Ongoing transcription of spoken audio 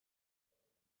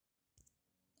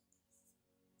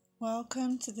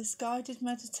Welcome to this guided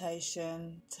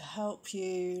meditation to help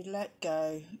you let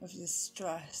go of the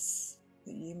stress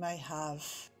that you may have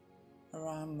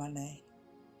around money.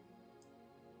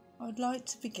 I would like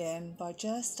to begin by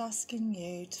just asking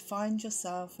you to find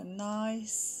yourself a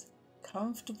nice,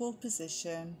 comfortable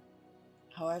position,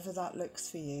 however that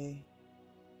looks for you.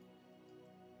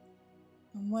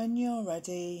 And when you're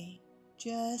ready,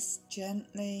 just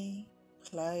gently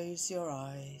close your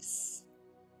eyes.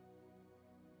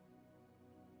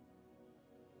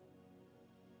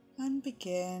 And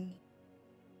begin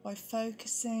by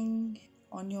focusing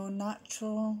on your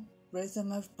natural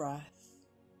rhythm of breath.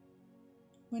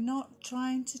 We're not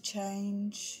trying to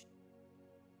change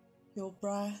your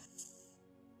breath,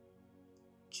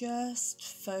 just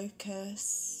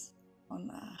focus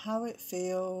on how it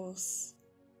feels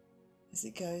as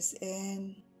it goes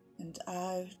in and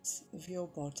out of your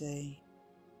body.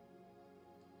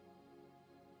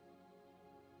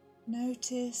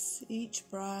 Notice each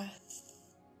breath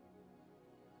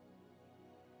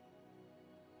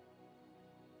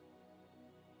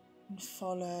and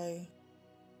follow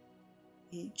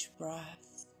each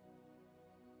breath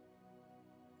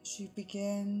as you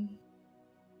begin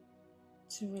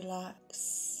to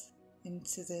relax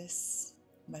into this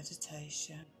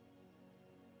meditation.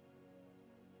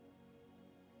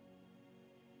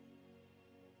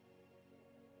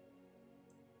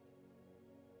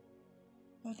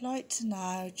 I'd like to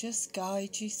now just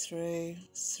guide you through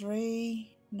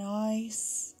 3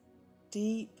 nice,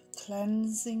 deep,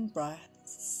 cleansing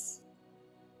breaths.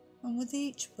 And with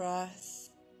each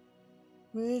breath,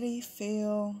 really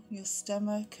feel your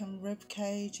stomach and rib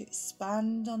cage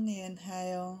expand on the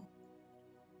inhale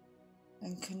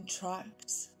and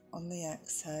contract on the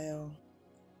exhale.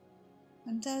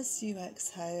 And as you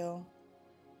exhale,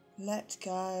 let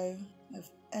go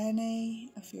of any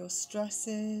of your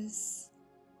stresses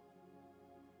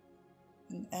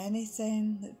and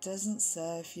anything that doesn't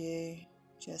serve you.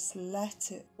 Just let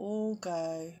it all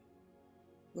go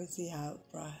with the out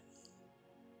breath.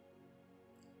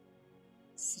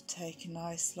 So take a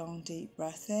nice long deep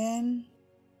breath in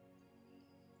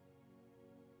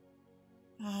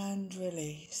and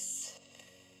release.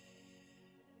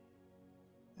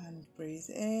 And breathe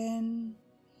in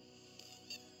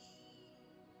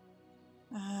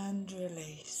and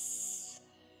release.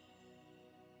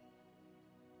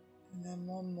 And then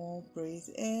one more, breathe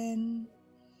in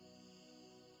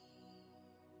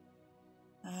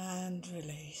and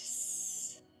release.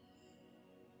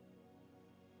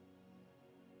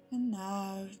 And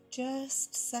now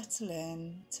just settle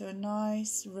in to a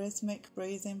nice rhythmic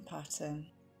breathing pattern.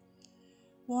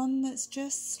 One that's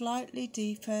just slightly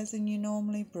deeper than you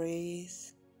normally breathe,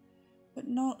 but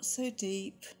not so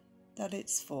deep that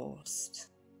it's forced.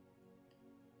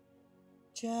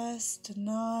 Just a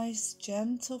nice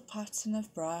gentle pattern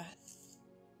of breath.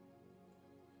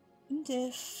 And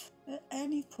if at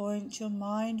any point your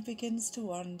mind begins to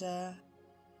wander,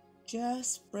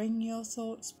 just bring your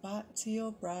thoughts back to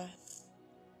your breath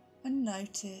and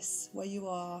notice where you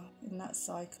are in that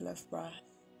cycle of breath.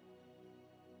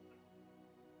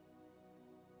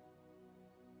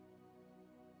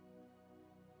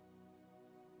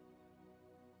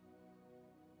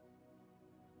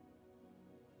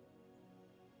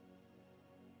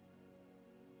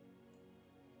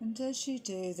 And as you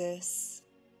do this,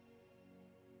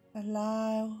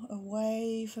 allow a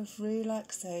wave of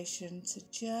relaxation to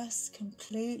just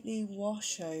completely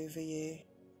wash over you.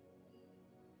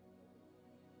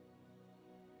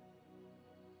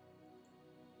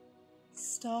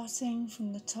 Starting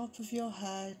from the top of your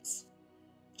head,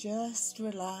 just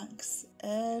relax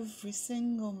every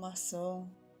single muscle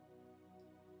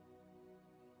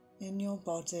in your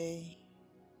body.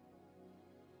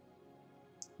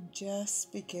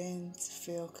 Just begin to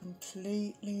feel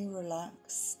completely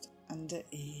relaxed and at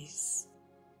ease.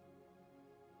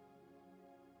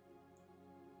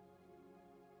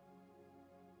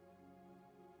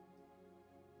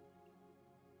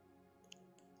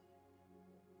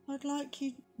 I'd like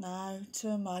you now to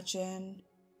imagine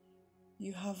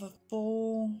you have a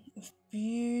ball of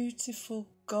beautiful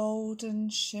golden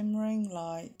shimmering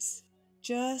light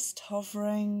just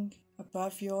hovering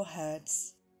above your head.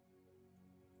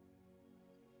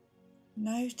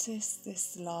 Notice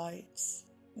this light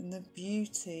and the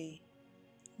beauty,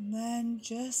 and then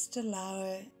just allow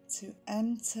it to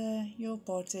enter your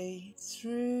body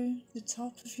through the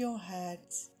top of your head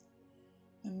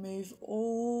and move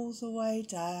all the way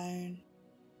down.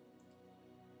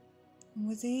 And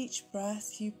with each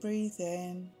breath you breathe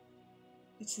in,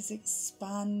 it is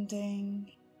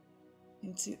expanding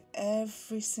into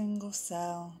every single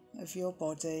cell of your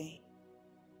body.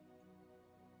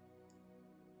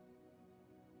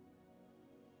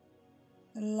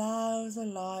 allow the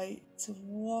light to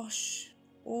wash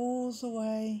all the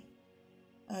way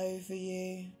over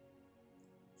you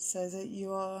so that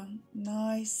you are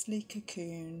nicely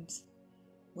cocooned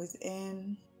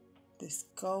within this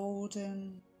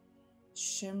golden,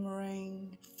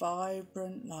 shimmering,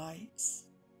 vibrant light.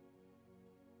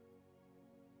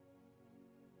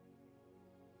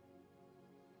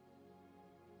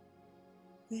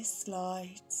 This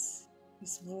light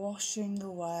is washing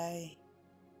away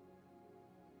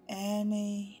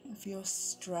any of your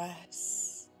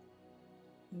stress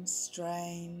and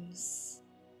strains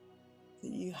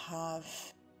that you have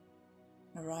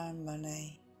around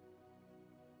money.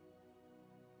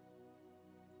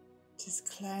 It is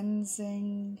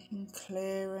cleansing and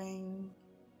clearing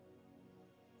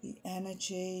the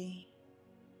energy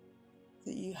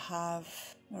that you have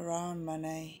around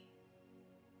money.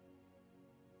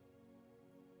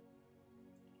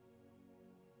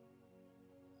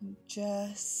 And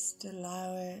just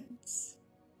allow it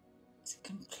to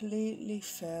completely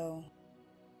fill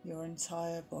your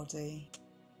entire body.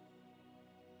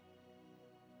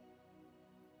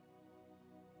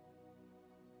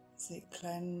 As it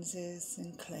cleanses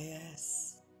and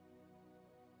clears.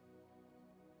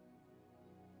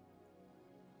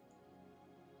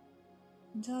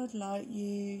 And I would like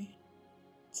you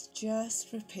to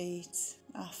just repeat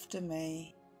after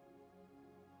me.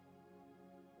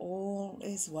 All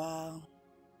is well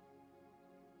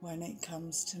when it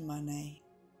comes to money.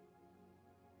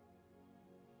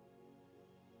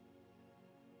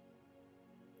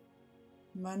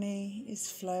 Money is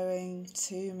flowing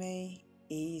to me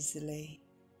easily.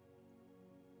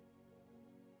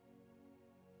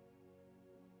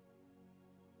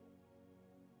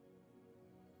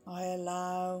 I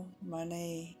allow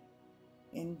money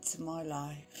into my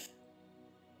life.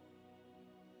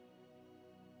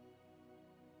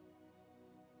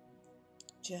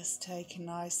 Just take a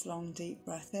nice long deep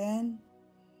breath in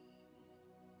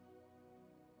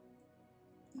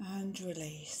and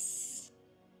release.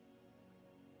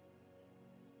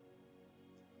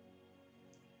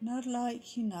 And I'd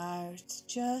like you now to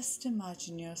just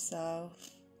imagine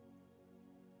yourself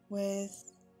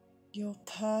with your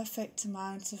perfect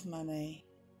amount of money.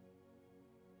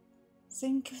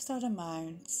 Think of that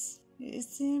amount. It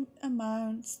is the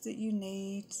amount that you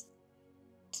need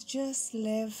to just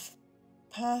live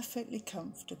perfectly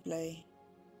comfortably,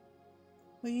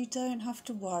 where you don't have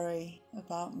to worry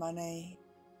about money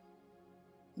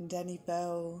and any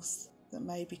bills that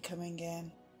may be coming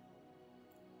in.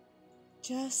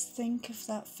 Just think of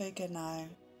that figure now.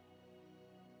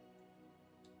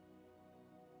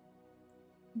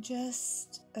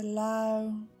 Just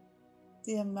allow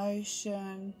the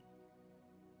emotion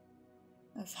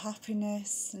of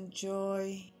happiness and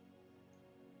joy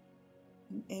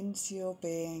into your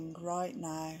being right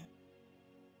now.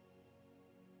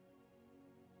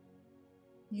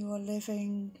 You are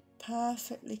living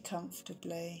perfectly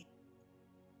comfortably.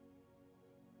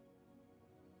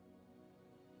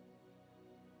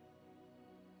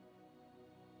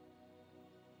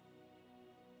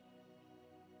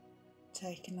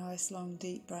 Take a nice long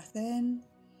deep breath in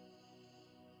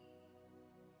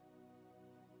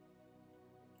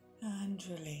and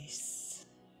release.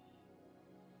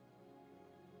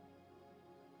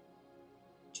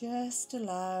 Just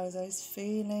allow those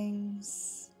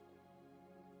feelings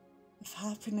of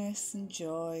happiness and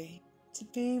joy to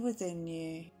be within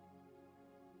you.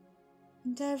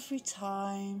 And every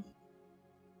time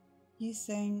you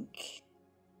think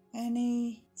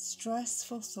any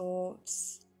stressful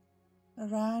thoughts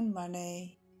around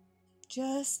money,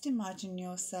 just imagine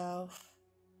yourself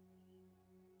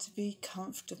to be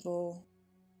comfortable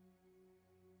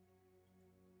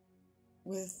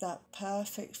with that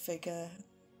perfect figure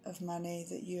of money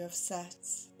that you have set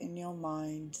in your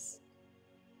mind.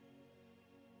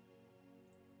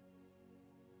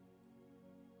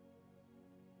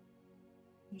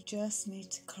 You just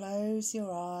need to close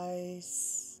your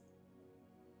eyes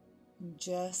and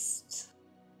just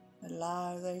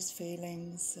allow those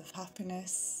feelings of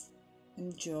happiness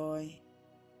and joy,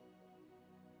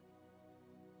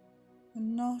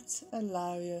 and not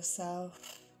allow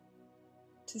yourself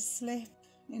to slip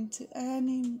into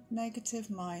any negative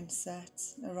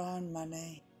mindset around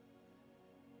money.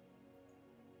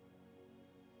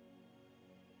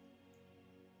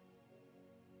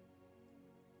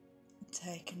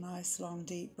 Take a nice long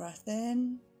deep breath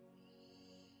in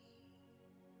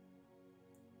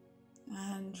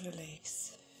and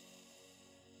release.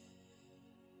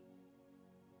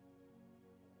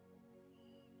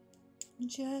 And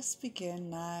just begin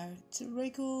now to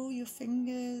wriggle your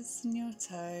fingers and your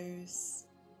toes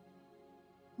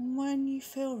And when you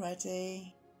feel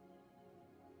ready,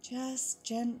 just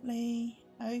gently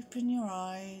open your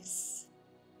eyes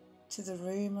to the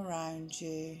room around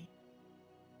you.